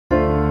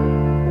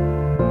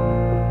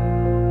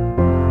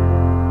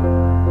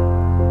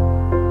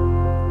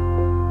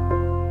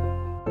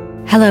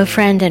Hello,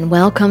 friend, and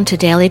welcome to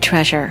Daily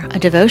Treasure, a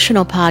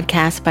devotional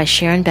podcast by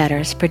Sharon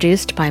Betters,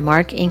 produced by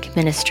Mark Inc.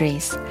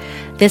 Ministries.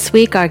 This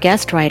week, our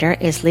guest writer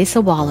is Lisa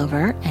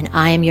Wallover, and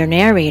I am your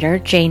narrator,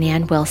 Jane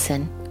Ann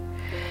Wilson.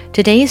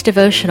 Today's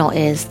devotional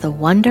is The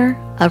Wonder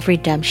of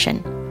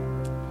Redemption.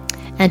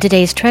 And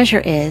today's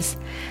treasure is,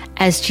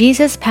 as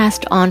Jesus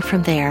passed on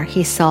from there,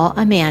 he saw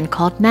a man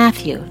called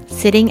Matthew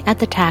sitting at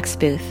the tax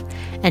booth,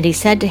 and he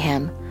said to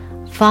him,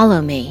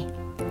 "Follow me."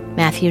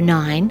 Matthew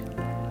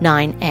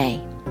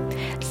 9:9a.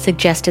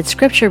 Suggested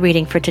scripture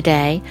reading for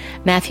today,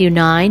 Matthew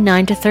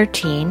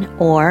 9:9-13,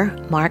 or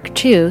Mark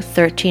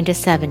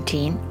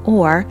 2:13-17,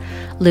 or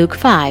Luke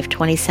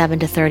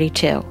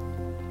 5:27-32.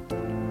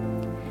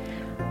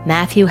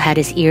 Matthew had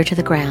his ear to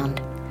the ground.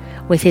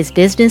 With his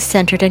business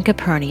centered in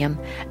Capernaum,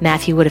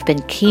 Matthew would have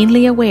been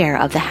keenly aware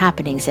of the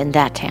happenings in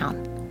that town.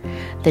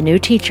 The new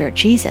teacher,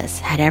 Jesus,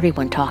 had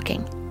everyone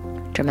talking.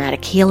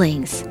 Dramatic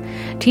healings,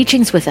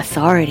 teachings with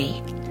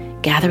authority,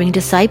 gathering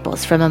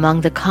disciples from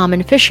among the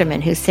common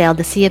fishermen who sailed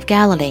the Sea of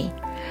Galilee,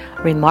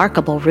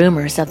 remarkable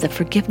rumors of the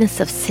forgiveness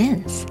of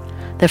sins,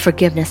 the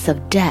forgiveness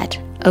of debt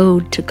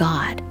owed to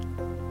God.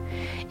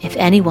 If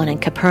anyone in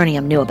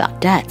Capernaum knew about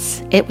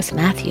debts, it was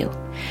Matthew,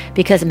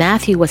 because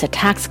Matthew was a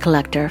tax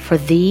collector for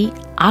the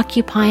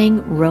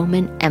occupying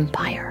Roman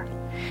Empire.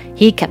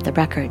 He kept the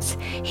records.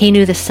 He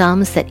knew the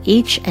sums that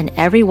each and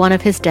every one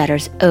of his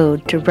debtors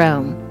owed to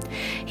Rome.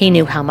 He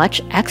knew how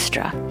much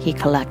extra he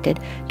collected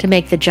to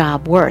make the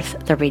job worth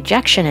the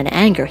rejection and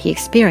anger he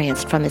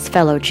experienced from his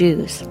fellow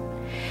Jews.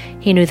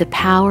 He knew the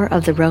power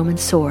of the Roman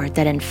sword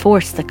that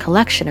enforced the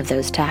collection of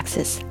those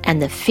taxes and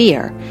the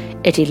fear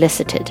it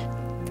elicited.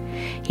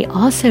 He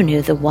also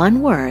knew the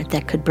one word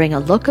that could bring a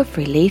look of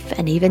relief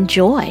and even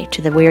joy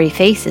to the weary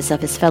faces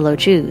of his fellow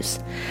Jews,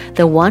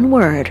 the one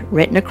word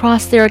written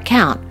across their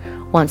account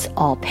once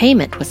all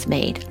payment was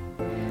made.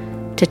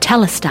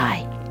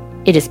 Tetelestai.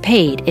 It is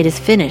paid, it is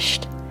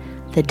finished.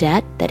 The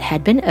debt that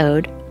had been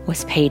owed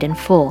was paid in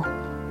full.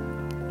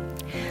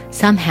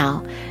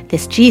 Somehow,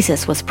 this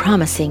Jesus was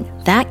promising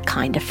that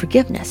kind of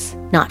forgiveness,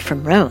 not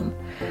from Rome,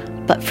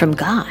 but from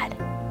God.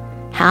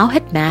 How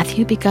had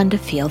Matthew begun to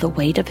feel the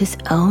weight of his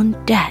own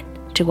debt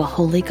to a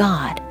holy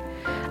God,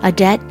 a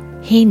debt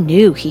he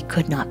knew he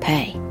could not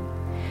pay?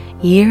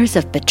 Years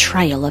of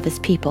betrayal of his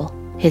people,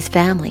 his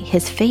family,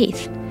 his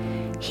faith.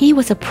 He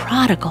was a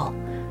prodigal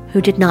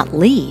who did not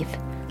leave,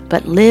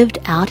 but lived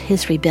out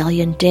his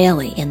rebellion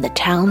daily in the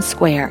town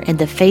square in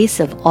the face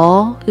of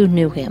all who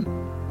knew him.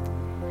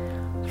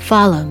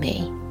 Follow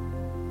me.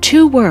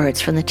 2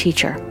 words from the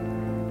teacher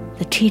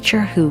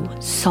who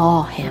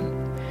saw him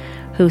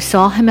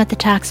at the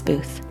tax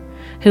booth,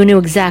 who knew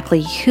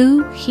exactly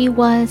who he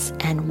was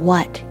and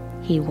what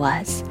he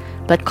was,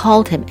 but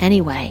called him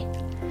anyway.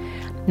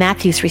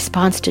 Matthew's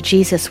response to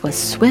Jesus was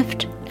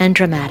swift and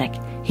dramatic.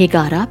 He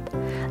got up,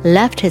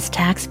 left his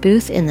tax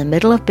booth in the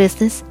middle of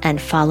business,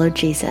 and followed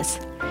Jesus.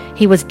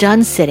 He was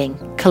done sitting,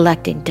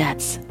 collecting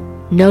debts.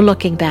 No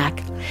looking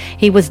back.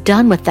 He was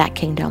done with that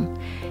kingdom.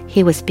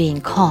 He was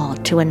being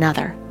called to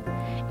another.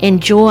 In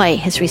joy,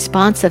 his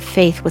response of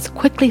faith was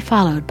quickly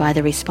followed by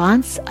the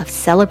response of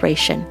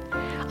celebration.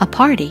 A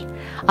party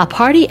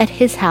at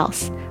his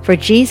house for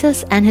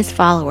Jesus and his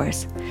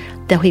followers.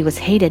 Though he was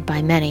hated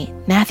by many,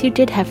 Matthew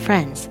did have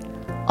friends,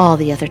 all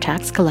the other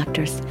tax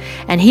collectors,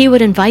 and he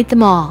would invite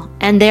them all,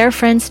 and their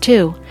friends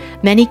too.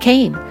 Many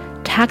came,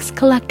 tax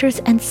collectors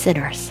and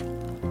sinners.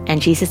 And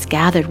Jesus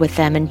gathered with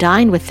them and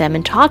dined with them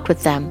and talked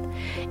with them.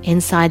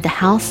 Inside the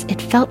house,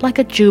 it felt like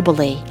a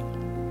jubilee.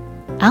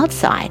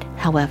 Outside,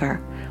 however,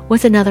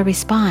 was another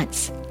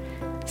response.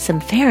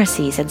 Some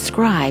Pharisees and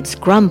scribes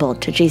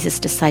grumbled to Jesus'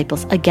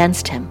 disciples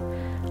against him,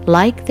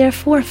 like their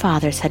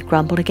forefathers had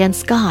grumbled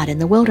against God in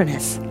the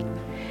wilderness.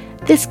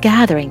 This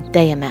gathering,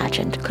 they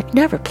imagined, could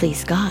never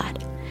please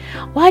God.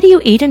 Why do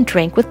you eat and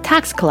drink with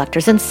tax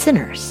collectors and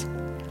sinners?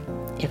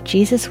 If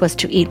Jesus was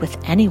to eat with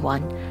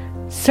anyone,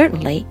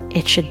 certainly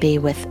it should be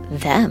with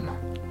them.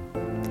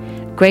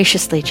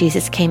 Graciously,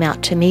 Jesus came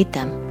out to meet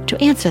them, to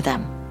answer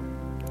them.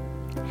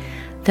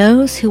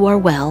 Those who are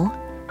well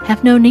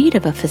have no need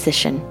of a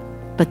physician,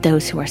 but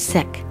those who are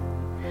sick.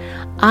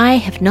 I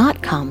have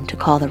not come to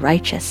call the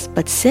righteous,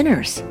 but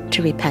sinners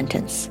to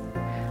repentance.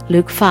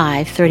 Luke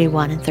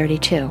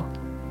 5:31-32.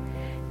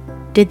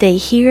 Did they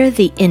hear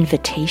the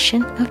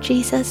invitation of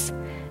Jesus?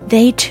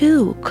 They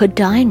too could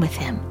dine with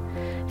him.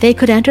 They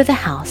could enter the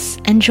house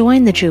and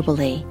join the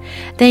jubilee.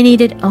 They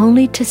needed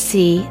only to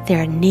see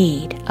their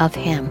need of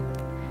him,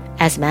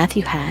 as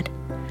Matthew had,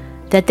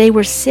 that they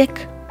were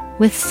sick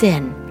with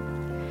sin.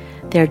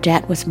 Their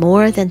debt was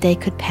more than they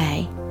could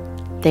pay.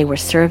 They were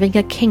serving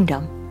a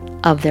kingdom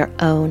of their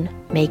own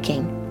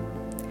making.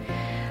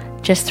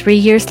 Just 3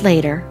 years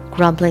later,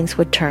 grumblings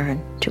would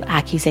turn to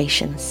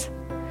accusations.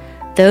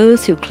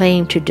 Those who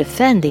claimed to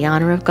defend the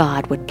honor of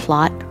God would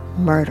plot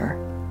murder.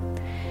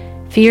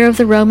 Fear of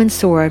the Roman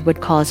sword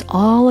would cause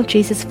all of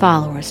Jesus'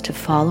 followers to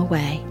fall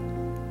away.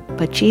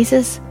 But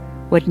Jesus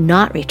would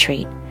not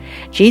retreat.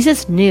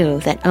 Jesus knew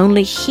that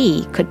only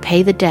He could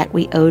pay the debt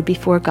we owed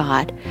before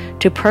God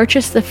to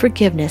purchase the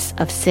forgiveness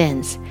of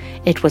sins.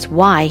 It was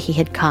why He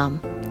had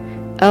come.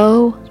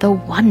 Oh, the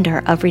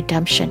wonder of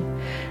redemption,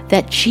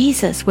 that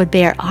Jesus would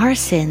bear our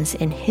sins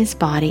in His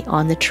body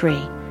on the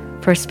tree.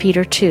 1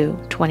 Peter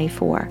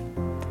 2:24.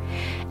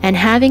 And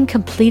having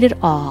completed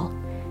all,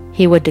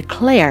 He would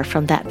declare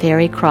from that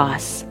very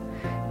cross,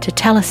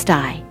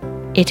 Tetelestai,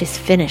 it is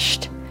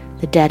finished,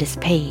 the debt is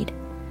paid,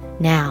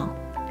 now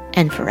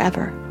and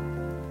forever.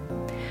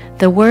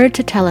 The word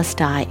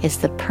tetelestai is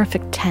the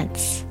perfect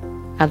tense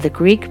of the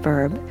Greek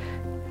verb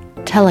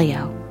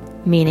teleo,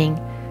 meaning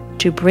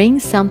to bring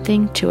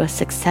something to a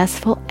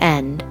successful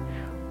end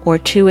or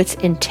to its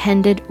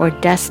intended or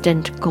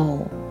destined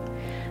goal.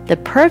 The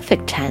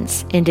perfect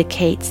tense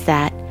indicates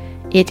that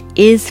it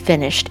is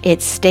finished,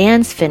 it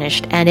stands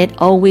finished, and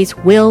it always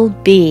will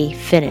be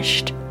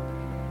finished.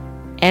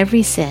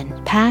 Every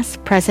sin,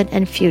 past, present,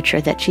 and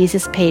future that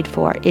Jesus paid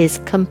for is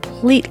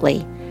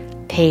completely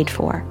paid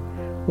for.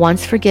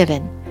 Once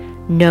forgiven,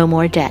 no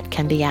more debt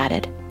can be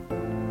added.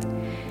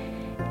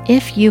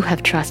 If you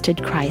have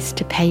trusted Christ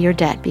to pay your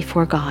debt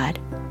before God,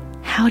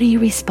 how do you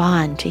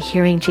respond to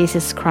hearing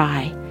Jesus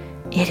cry,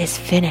 "It is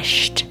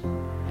finished"?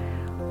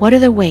 What are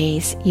the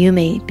ways you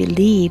may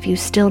believe you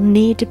still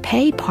need to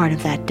pay part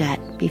of that debt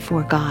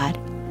before God?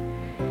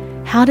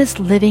 How does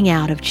living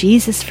out of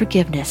Jesus'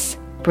 forgiveness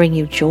bring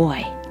you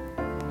joy?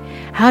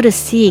 How does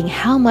seeing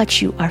how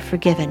much you are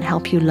forgiven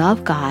help you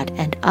love God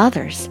and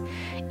others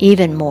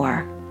even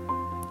more?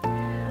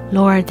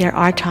 Lord, there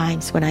are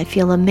times when I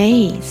feel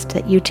amazed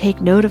that you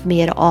take note of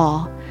me at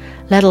all,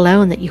 let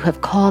alone that you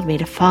have called me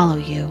to follow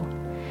you.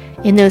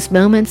 In those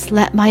moments,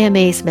 let my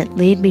amazement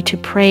lead me to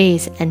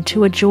praise and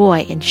to a joy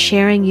in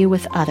sharing you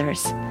with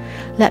others.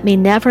 Let me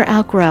never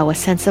outgrow a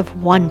sense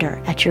of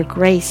wonder at your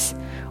grace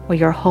or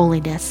your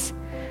holiness.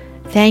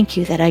 Thank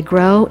you that I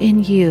grow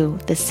in you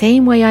the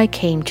same way I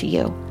came to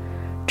you,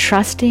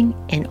 trusting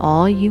in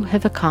all you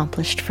have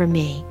accomplished for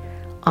me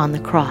on the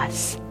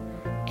cross.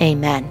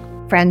 Amen.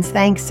 Friends,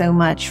 thanks so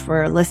much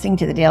for listening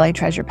to the Daily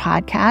Treasure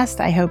podcast.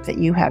 I hope that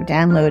you have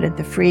downloaded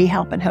the free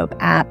Help and Hope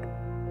app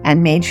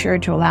and made sure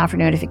to allow for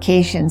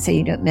notifications so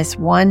you don't miss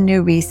one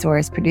new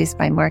resource produced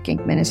by Mark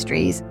Inc.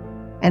 Ministries.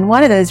 And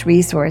one of those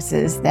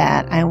resources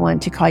that I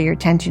want to call your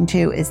attention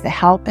to is the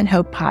Help and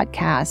Hope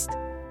podcast,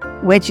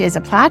 which is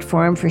a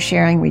platform for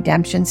sharing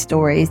redemption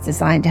stories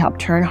designed to help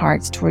turn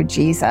hearts toward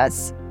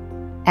Jesus.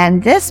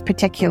 And this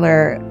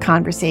particular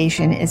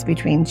conversation is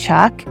between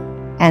Chuck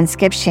and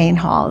Skip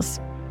Shainhals.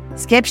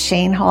 Skip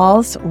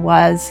Shainhals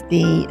was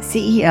the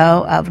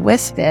CEO of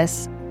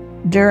WisFis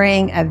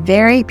during a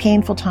very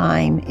painful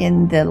time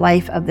in the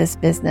life of this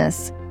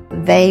business.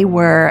 They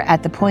were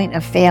at the point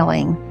of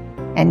failing,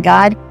 and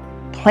God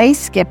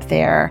placed Skip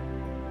there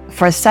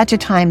for such a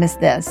time as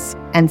this.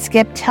 And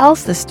Skip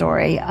tells the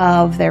story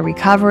of their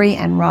recovery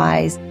and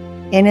rise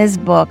in his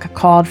book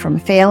called From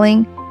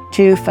Failing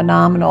to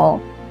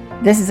Phenomenal.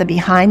 This is a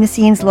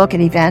behind-the-scenes look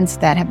at events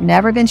that have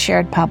never been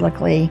shared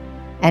publicly.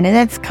 And in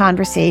its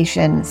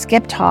conversation,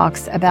 Skip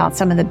talks about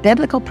some of the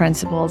biblical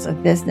principles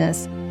of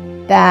business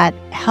that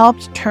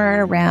helped turn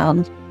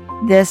around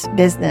this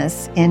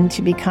business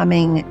into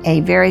becoming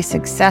a very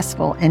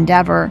successful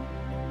endeavor.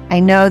 I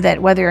know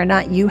that whether or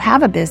not you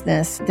have a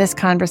business, this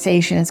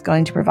conversation is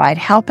going to provide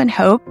help and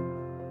hope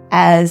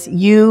as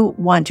you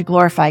want to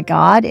glorify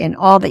God in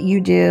all that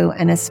you do,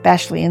 and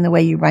especially in the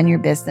way you run your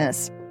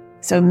business.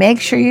 So make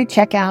sure you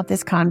check out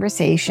this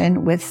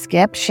conversation with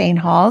Skip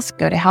Shainhals.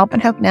 Go to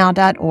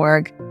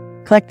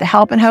helpandhopenow.org, click the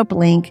Help and Hope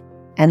link,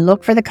 and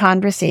look for the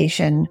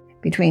conversation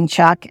between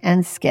Chuck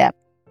and Skip.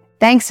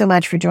 Thanks so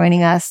much for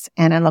joining us,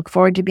 and I look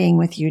forward to being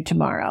with you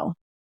tomorrow.